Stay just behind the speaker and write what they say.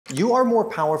You are more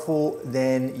powerful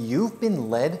than you've been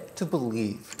led to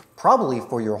believe, probably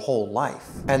for your whole life.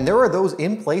 And there are those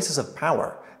in places of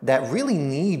power that really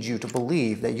need you to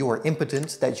believe that you are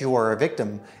impotent, that you are a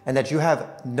victim, and that you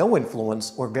have no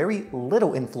influence or very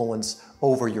little influence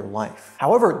over your life.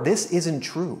 However, this isn't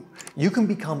true. You can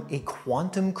become a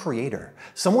quantum creator,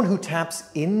 someone who taps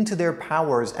into their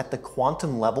powers at the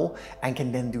quantum level and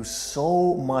can then do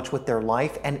so much with their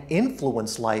life and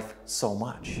influence life so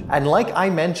much. And like I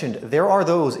mentioned, there are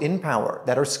those in power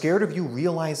that are scared of you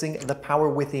realizing the power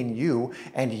within you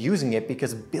and using it,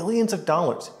 because billions of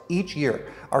dollars each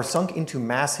year are sunk into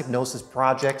mass hypnosis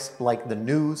projects like the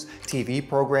news, TV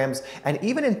programs, and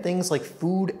even in things like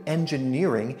food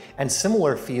engineering and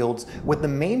similar fields, with the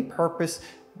main purpose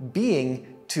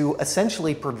being to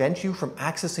essentially prevent you from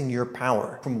accessing your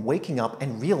power, from waking up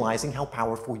and realizing how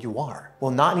powerful you are.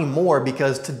 Well, not anymore,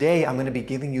 because today I'm going to be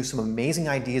giving you some amazing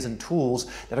ideas and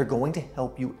tools that are going to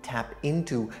help you tap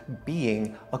into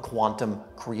being a quantum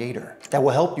creator, that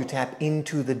will help you tap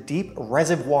into the deep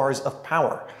reservoirs of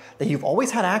power that you've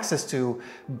always had access to,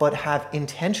 but have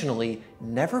intentionally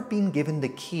never been given the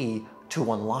key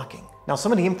to unlocking. Now,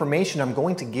 some of the information I'm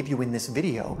going to give you in this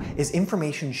video is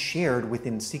information shared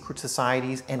within secret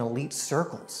societies and elite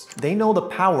circles. They know the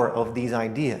power of these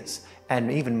ideas,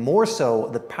 and even more so,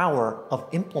 the power of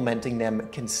implementing them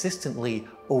consistently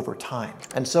over time.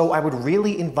 And so I would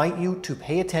really invite you to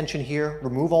pay attention here,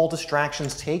 remove all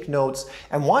distractions, take notes,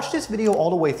 and watch this video all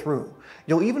the way through.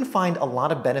 You'll even find a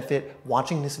lot of benefit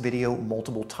watching this video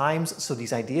multiple times, so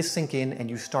these ideas sink in and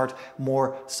you start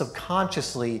more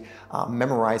subconsciously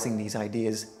memorizing these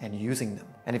ideas and using them.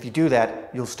 And if you do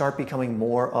that, you'll start becoming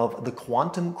more of the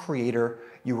quantum creator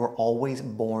you were always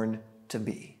born to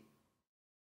be.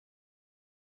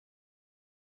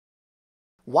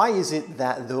 Why is it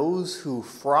that those who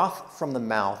froth from the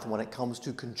mouth when it comes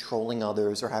to controlling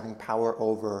others or having power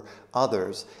over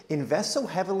others invest so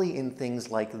heavily in things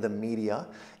like the media,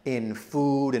 in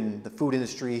food and the food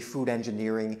industry, food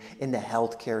engineering, in the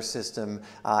healthcare system,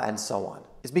 and so on?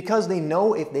 It's because they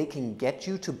know if they can get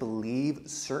you to believe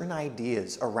certain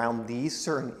ideas around these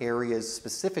certain areas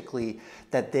specifically,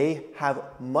 that they have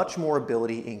much more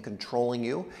ability in controlling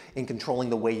you, in controlling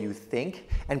the way you think,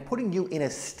 and putting you in a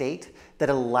state that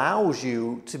allows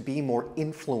you to be more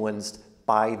influenced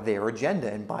by their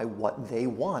agenda and by what they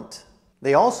want.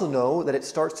 They also know that it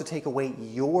starts to take away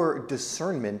your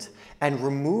discernment and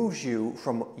removes you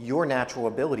from your natural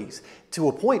abilities to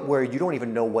a point where you don't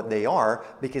even know what they are,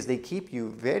 because they keep you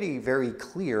very, very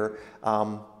clear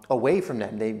away from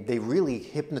them. They really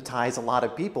hypnotize a lot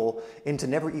of people into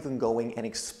never even going and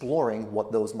exploring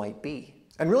what those might be.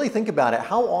 And really think about it.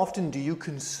 How often do you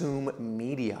consume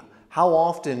media? How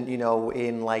often,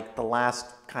 in like the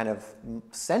last kind of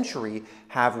century,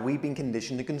 have we been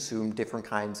conditioned to consume different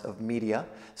kinds of media?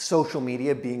 Social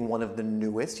media being one of the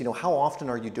newest. How often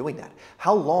are you doing that?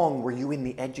 How long were you in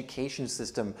the education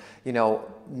system?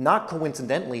 Not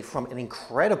coincidentally, from an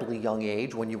incredibly young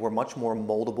age, when you were much more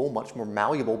moldable, much more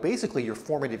malleable, basically your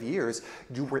formative years,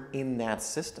 you were in that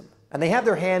system. And they have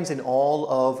their hands in all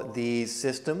of these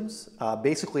systems.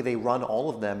 Basically, they run all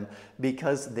of them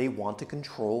because they want to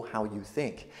control how you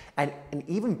think. And an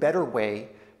even better way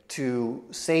to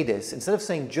say this, instead of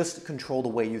saying just control the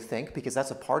way you think, because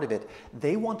that's a part of it,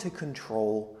 they want to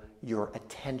control your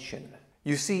attention.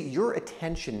 You see, your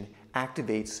attention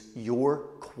activates your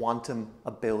quantum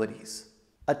abilities.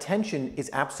 Attention is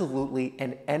absolutely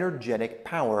an energetic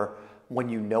power when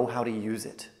you know how to use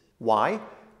it. Why?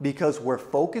 Because where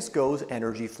focus goes,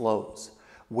 energy flows.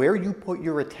 Where you put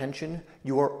your attention,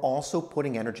 you are also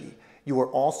putting energy. You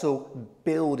are also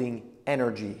building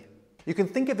energy. You can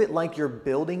think of it like you're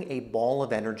building a ball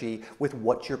of energy with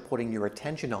what you're putting your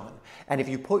attention on. And if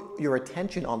you put your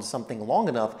attention on something long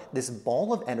enough, this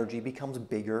ball of energy becomes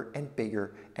bigger and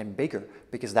bigger and bigger,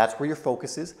 because that's where your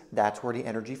focus is, that's where the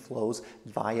energy flows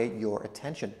via your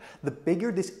attention. The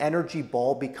bigger this energy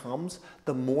ball becomes,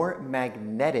 the more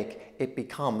magnetic it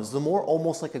becomes, the more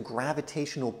almost like a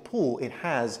gravitational pull it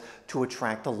has to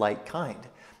attract the like kind.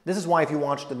 This is why if you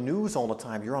watch the news all the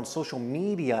time, you're on social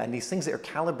media and these things that are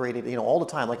calibrated, all the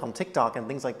time, like on TikTok and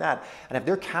things like that. And if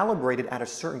they're calibrated at a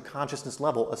certain consciousness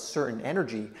level, a certain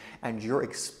energy, and you're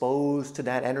exposed to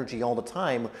that energy all the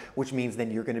time, which means then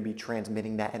you're going to be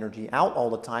transmitting that energy out all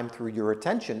the time through your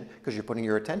attention, because you're putting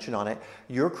your attention on it,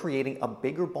 you're creating a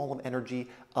bigger ball of energy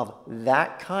of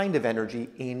that kind of energy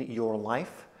in your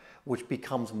life, which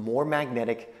becomes more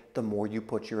magnetic the more you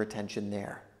put your attention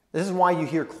there. This is why you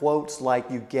hear quotes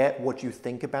like, you get what you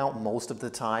think about most of the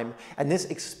time. And this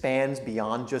expands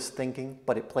beyond just thinking,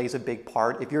 but it plays a big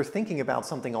part. If you're thinking about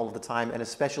something all of the time, and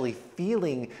especially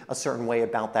feeling a certain way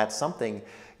about that something,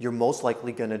 you're most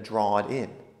likely going to draw it in.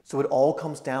 So it all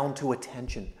comes down to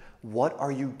attention. What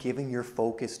are you giving your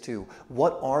focus to?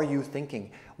 What are you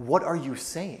thinking? What are you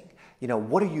saying?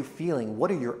 What are you feeling? What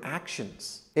are your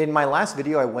actions? In my last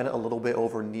video, I went a little bit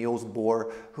over Niels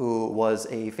Bohr, who was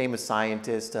a famous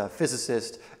scientist, a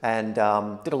physicist, and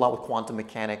did a lot with quantum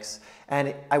mechanics.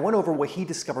 And I went over what he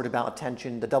discovered about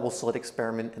attention, the double slit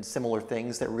experiment, and similar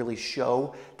things that really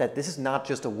show that this is not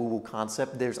just a woo-woo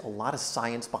concept. There's a lot of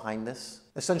science behind this.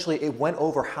 Essentially, it went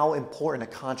over how important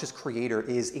a conscious creator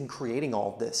is in creating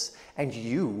all of this. And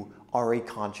you are a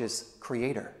conscious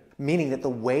creator, meaning that the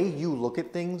way you look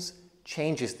at things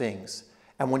changes things.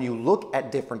 And when you look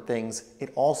at different things,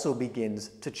 it also begins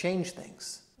to change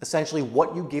things. Essentially,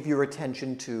 what you give your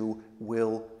attention to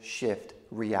will shift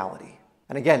reality.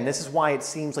 And again, this is why it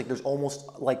seems like there's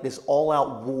almost like this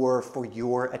all-out war for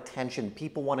your attention.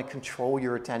 People want to control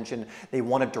your attention. They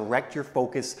want to direct your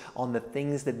focus on the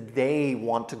things that they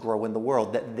want to grow in the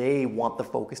world, that they want the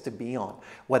focus to be on.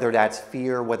 Whether that's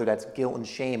fear, whether that's guilt and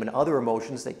shame, and other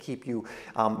emotions that keep you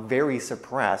very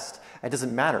suppressed, it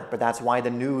doesn't matter. But that's why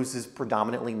the news is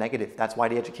predominantly negative. That's why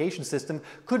the education system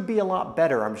could be a lot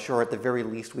better, I'm sure, at the very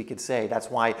least we could say.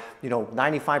 That's why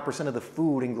 95% of the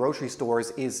food in grocery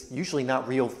stores is usually not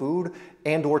real food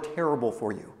and or terrible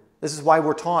for you. This is why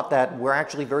we're taught that we're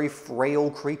actually very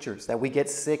frail creatures, that we get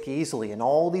sick easily, and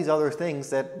all these other things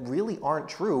that really aren't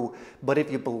true, but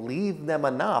if you believe them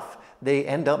enough, they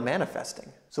end up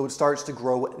manifesting. So it starts to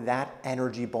grow that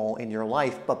energy ball in your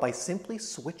life, but by simply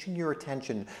switching your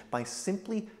attention, by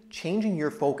simply changing your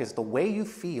focus, the way you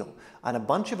feel, on a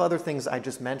bunch of other things I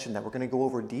just mentioned that we're going to go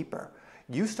over deeper,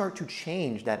 you start to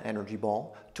change that energy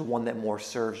ball to one that more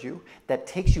serves you, that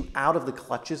takes you out of the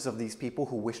clutches of these people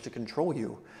who wish to control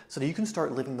you, so that you can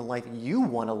start living the life you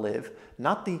want to live,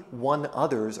 not the one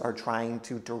others are trying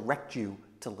to direct you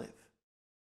to live.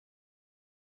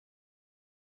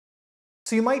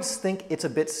 So you might think it's a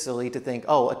bit silly to think,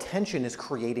 oh, attention is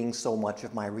creating so much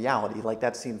of my reality. Like,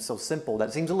 that seems so simple.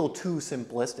 That seems a little too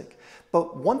simplistic.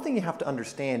 But one thing you have to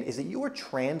understand is that you are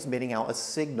transmitting out a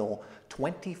signal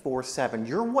 24/7.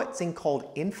 You're what's called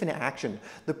infinite action.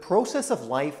 The process of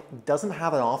life doesn't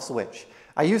have an off switch.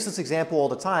 I use this example all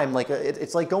the time. Like,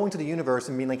 it's like going to the universe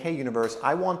and being like, hey, universe,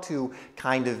 I want to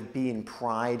kind of be in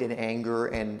pride and anger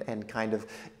and kind of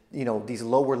these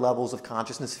lower levels of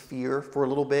consciousness, fear for a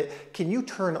little bit. Can you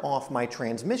turn off my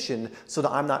transmission so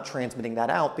that I'm not transmitting that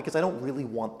out, because I don't really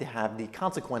want to have the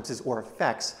consequences or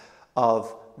effects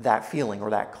of that feeling or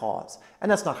that cause. And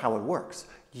that's not how it works.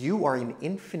 You are in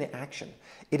infinite action.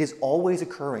 It is always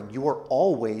occurring. You are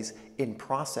always in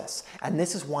process. And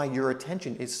this is why your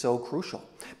attention is so crucial.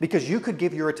 Because you could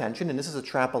give your attention, and this is a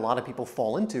trap a lot of people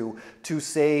fall into, to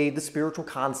say the spiritual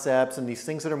concepts and these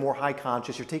things that are more high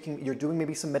conscious. You're doing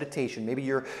maybe some meditation. Maybe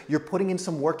you're putting in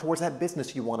some work towards that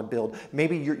business you want to build.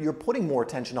 Maybe you're putting more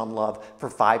attention on love for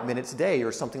 5 minutes a day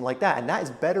or something like that. And that is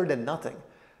better than nothing.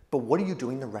 But what are you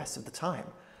doing the rest of the time?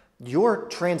 Your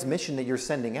transmission that you're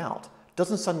sending out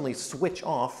doesn't suddenly switch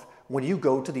off when you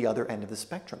go to the other end of the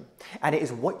spectrum. And it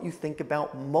is what you think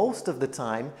about most of the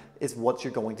time is what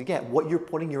you're going to get. What you're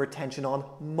putting your attention on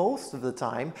most of the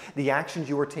time, the actions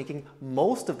you are taking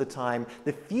most of the time,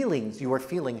 the feelings you are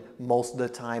feeling most of the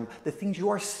time, the things you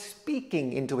are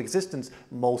speaking into existence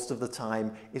most of the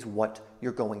time is what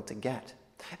you're going to get.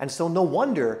 And so no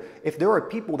wonder, if there are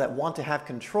people that want to have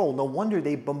control, no wonder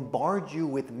they bombard you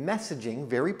with messaging,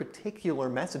 very particular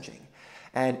messaging,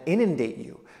 and inundate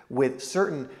you with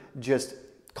certain just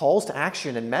calls to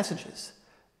action and messages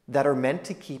that are meant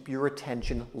to keep your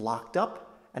attention locked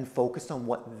up and focused on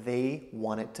what they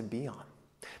want it to be on.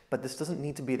 But this doesn't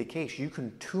need to be the case. You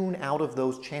can tune out of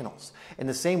those channels. In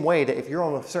the same way that if you're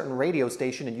on a certain radio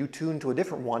station and you tune to a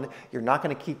different one, you're not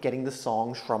going to keep getting the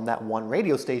songs from that one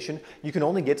radio station. You can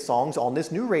only get songs on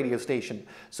this new radio station.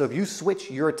 So if you switch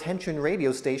your attention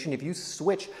radio station, if you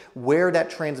switch where that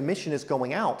transmission is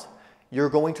going out, you're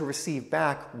going to receive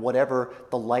back whatever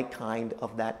the like kind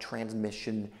of that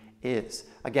transmission is.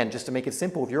 Again, just to make it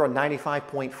simple, if you're on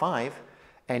 95.5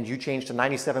 and you change to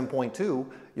 97.2,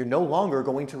 you're no longer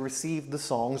going to receive the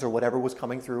songs or whatever was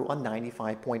coming through on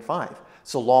 95.5.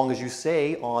 So long as you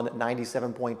say on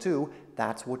 97.2,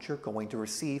 that's what you're going to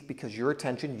receive, because your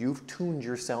attention, you've tuned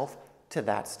yourself to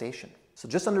that station. So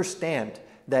just understand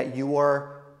that you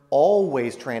are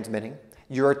always transmitting.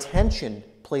 Your attention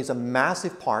plays a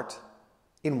massive part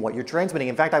in what you're transmitting.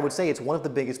 In fact, I would say it's one of the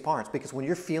biggest parts, because when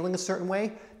you're feeling a certain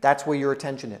way, that's where your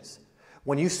attention is.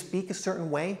 When you speak a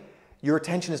certain way, your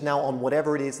attention is now on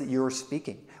whatever it is that you're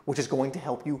speaking, which is going to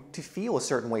help you to feel a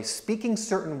certain way. Speaking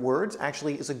certain words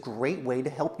actually is a great way to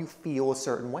help you feel a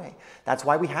certain way. That's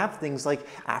why we have things like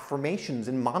affirmations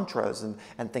and mantras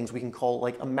and things we can call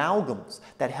like amalgams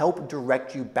that help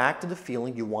direct you back to the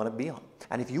feeling you want to be on.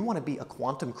 And if you want to be a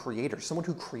quantum creator, someone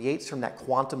who creates from that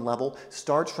quantum level,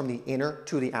 starts from the inner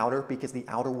to the outer, because the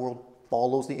outer world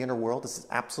follows the inner world. This is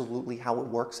absolutely how it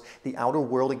works. The outer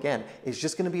world, again, is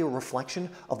just going to be a reflection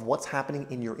of what's happening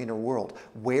in your inner world,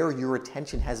 where your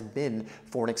attention has been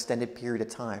for an extended period of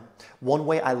time. One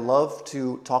way I love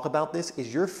to talk about this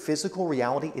is your physical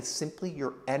reality is simply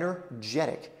your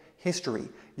energetic history,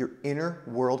 your inner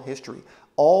world history.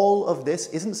 All of this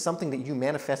isn't something that you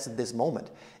manifested this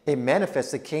moment. It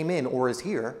manifests, it came in or is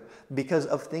here because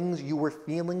of things you were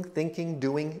feeling, thinking,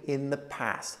 doing in the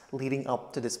past leading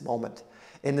up to this moment.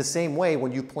 In the same way,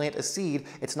 when you plant a seed,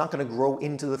 it's not going to grow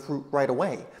into the fruit right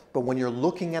away. But when you're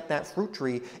looking at that fruit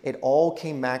tree, it all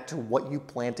came back to what you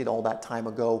planted all that time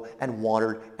ago and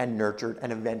watered and nurtured,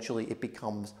 and eventually it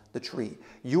becomes the tree.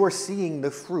 You are seeing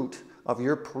the fruit of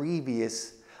your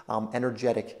previous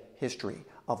energetic history,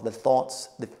 of the thoughts,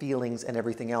 the feelings, and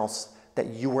everything else that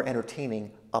you were entertaining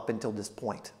up until this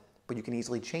point. But you can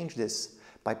easily change this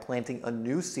by planting a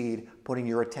new seed, putting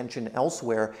your attention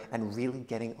elsewhere, and really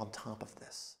getting on top of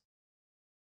this.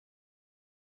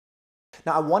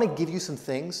 Now, I want to give you some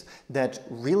things that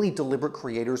really deliberate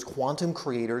creators, quantum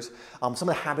creators, some of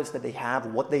the habits that they have,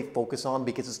 what they focus on,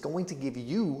 because it's going to give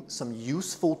you some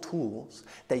useful tools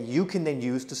that you can then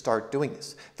use to start doing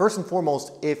this. First and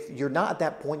foremost, if you're not at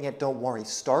that point yet, don't worry.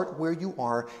 Start where you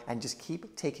are and just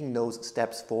keep taking those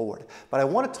steps forward. But I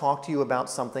want to talk to you about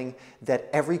something that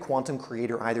every quantum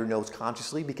creator either knows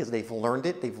consciously because they've learned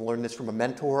it, they've learned this from a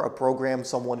mentor, a program,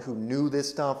 someone who knew this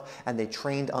stuff, and they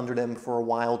trained under them for a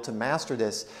while to master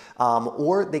this,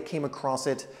 or they came across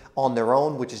it on their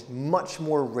own, which is much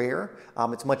more rare.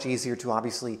 It's much easier to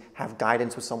obviously have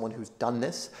guidance with someone who's done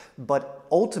this, but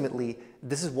ultimately,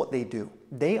 this is what they do.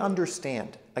 They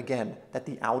understand, again, that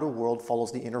the outer world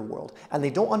follows the inner world, and they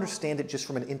don't understand it just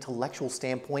from an intellectual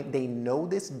standpoint. They know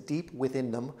this deep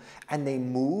within them, and they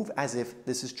move as if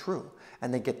this is true,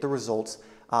 and they get the results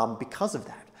because of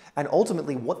that. And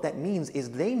ultimately, what that means is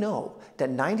they know that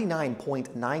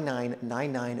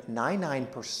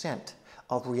 99.999999%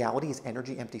 of reality is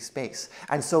energy, empty space.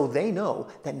 And so they know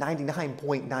that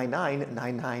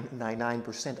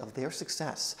 99.999999% of their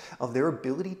success, of their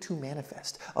ability to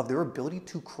manifest, of their ability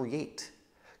to create,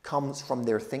 comes from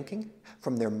their thinking,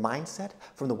 from their mindset,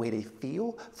 from the way they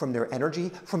feel, from their energy,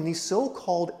 from these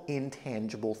so-called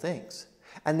intangible things.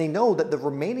 And they know that the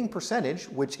remaining percentage,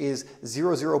 which is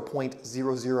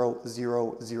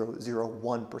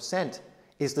 0.000001%,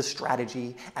 is the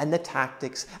strategy and the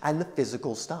tactics and the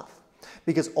physical stuff.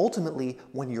 Because ultimately,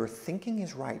 when your thinking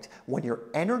is right, when your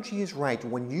energy is right,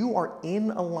 when you are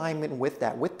in alignment with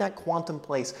that quantum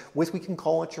place, with, we can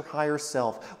call it your higher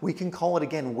self, we can call it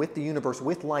again with the universe,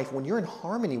 with life, when you're in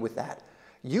harmony with that,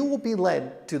 you will be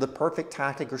led to the perfect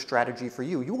tactic or strategy for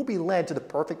you. You will be led to the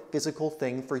perfect physical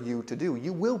thing for you to do.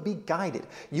 You will be guided.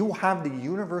 You will have the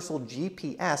universal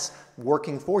GPS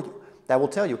working for you that will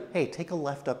tell you, hey, take a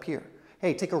left up here.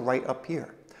 Hey, take a right up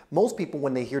here. Most people,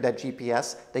 when they hear that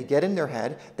GPS, they get in their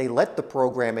head, they let the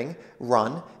programming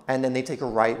run, and then they take a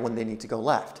right when they need to go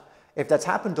left. If that's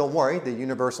happened, don't worry. The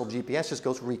universal GPS just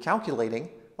goes recalculating,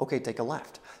 okay, take a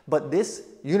left. But this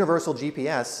universal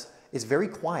GPS is very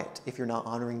quiet if you're not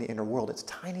honoring the inner world. It's a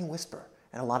tiny whisper,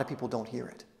 and a lot of people don't hear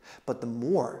it. But the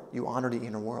more you honor the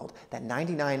inner world, that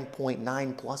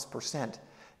 99.9+%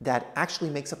 that actually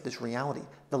makes up this reality,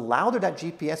 the louder that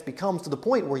GPS becomes, to the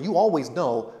point where you always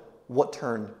know what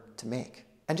turn to make.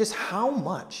 And just how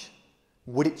much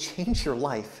would it change your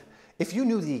life if you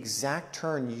knew the exact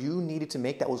turn you needed to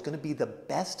make that was going to be the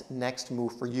best next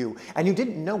move for you, and you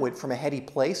didn't know it from a heady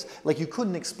place, like you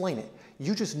couldn't explain it.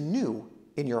 You just knew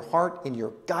in your heart, in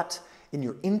your gut, in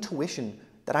your intuition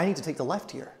that I need to take the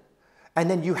left here. And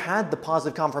then you had the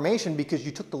positive confirmation because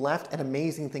you took the left and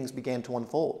amazing things began to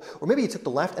unfold. Or maybe you took the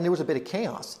left and there was a bit of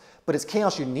chaos, but it's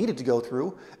chaos you needed to go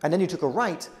through, and then you took a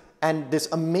right and this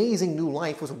amazing new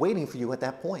life was waiting for you at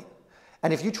that point.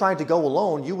 And if you tried to go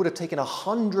alone, you would have taken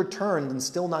 100 turns and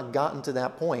still not gotten to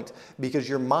that point because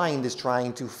your mind is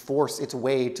trying to force its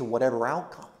way to whatever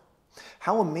outcome.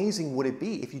 How amazing would it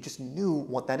be if you just knew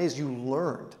what that is? You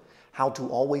learned how to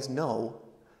always know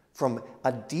from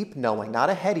a deep knowing,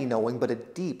 not a heady knowing, but a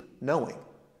deep knowing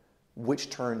which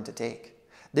turn to take.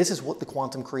 This is what the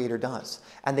quantum creator does.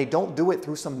 And they don't do it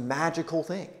through some magical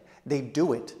thing. They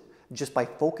do it just by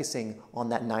focusing on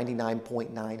that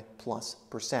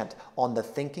 99.9+%, on the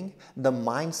thinking, the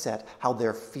mindset, how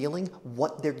they're feeling,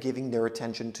 what they're giving their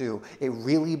attention to. It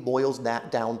really boils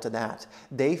that down to that.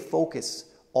 They focus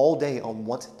all day on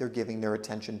what they're giving their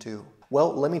attention to.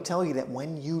 Well, let me tell you that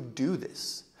when you do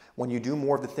this, when you do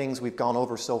more of the things we've gone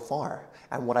over so far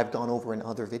and what I've gone over in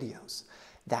other videos,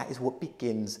 that is what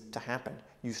begins to happen.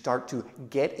 You start to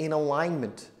get in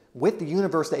alignment with the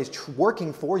universe that is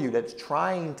working for you, that's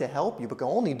trying to help you, but can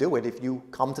only do it if you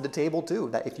come to the table too,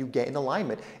 that if you get in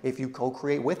alignment, if you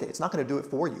co-create with it. It's not going to do it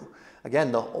for you.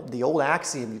 Again, the old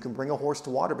axiom, you can bring a horse to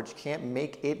water, but you can't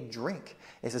make it drink.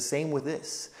 It's the same with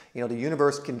this. You know, the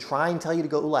universe can try and tell you to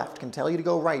go left, can tell you to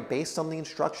go right, based on the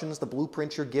instructions, the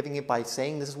blueprints you're giving it by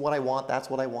saying this is what I want, that's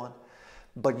what I want.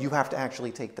 But you have to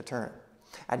actually take the turn.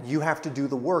 And you have to do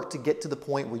the work to get to the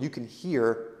point where you can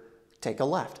hear, take a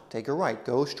left, take a right,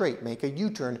 go straight, make a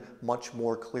U-turn much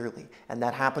more clearly. And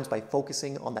that happens by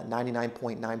focusing on that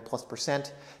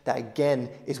 99.9+%. That again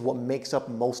is what makes up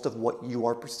most of what you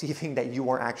are perceiving that you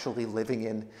are actually living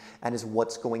in, and is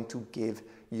what's going to give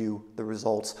you the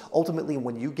results. Ultimately,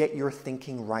 when you get your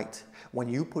thinking right, when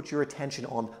you put your attention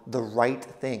on the right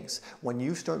things, when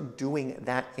you start doing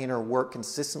that inner work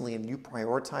consistently and you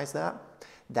prioritize that,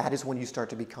 that is when you start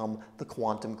to become the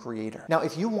quantum creator. Now,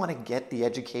 if you want to get the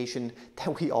education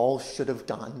that we all should have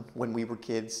done when we were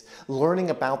kids,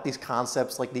 learning about these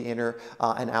concepts like the inner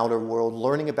and outer world,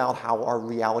 learning about how our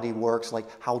reality works, like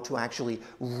how to actually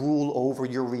rule over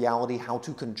your reality, how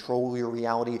to control your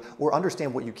reality, or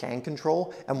understand what you can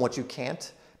control and what you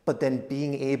can't, but then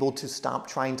being able to stop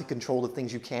trying to control the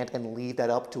things you can't and leave that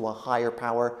up to a higher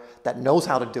power that knows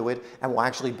how to do it and will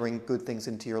actually bring good things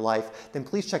into your life, then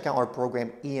please check out our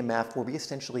program EMF, where we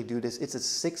essentially do this. It's a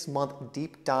 6-month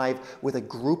deep dive with a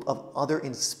group of other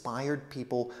inspired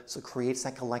people, so it creates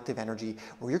that collective energy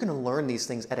where you're going to learn these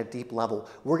things at a deep level.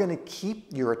 We're going to keep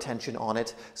your attention on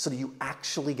it so that you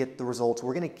actually get the results.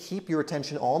 We're going to keep your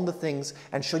attention on the things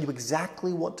and show you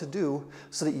exactly what to do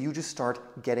so that you just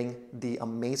start getting the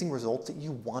amazing results that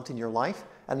you want in your life.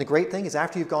 And the great thing is,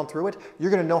 after you've gone through it, you're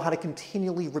going to know how to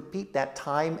continually repeat that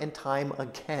time and time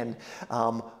again,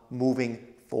 moving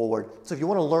forward. So if you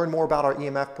want to learn more about our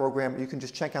EMF program, you can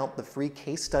just check out the free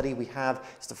case study we have.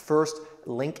 It's the first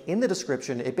link in the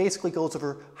description. It basically goes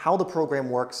over how the program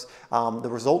works, the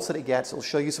results that it gets. It'll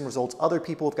show you some results other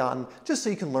people have gotten, just so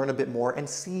you can learn a bit more and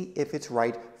see if it's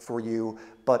right for you.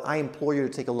 But I implore you to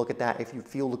take a look at that if you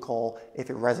feel the call, if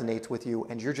it resonates with you,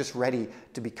 and you're just ready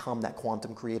to become that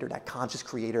quantum creator, that conscious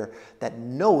creator that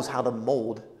knows how to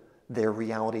mold their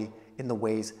reality in the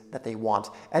ways that they want.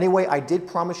 Anyway, I did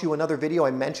promise you another video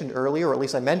I mentioned earlier, or at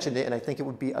least I mentioned it, and I think it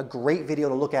would be a great video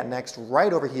to look at next,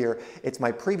 right over here. It's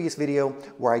my previous video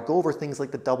where I go over things like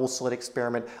the double slit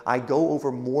experiment. I go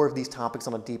over more of these topics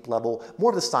on a deep level, more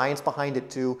of the science behind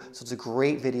it too, so it's a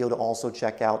great video to also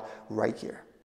check out right here.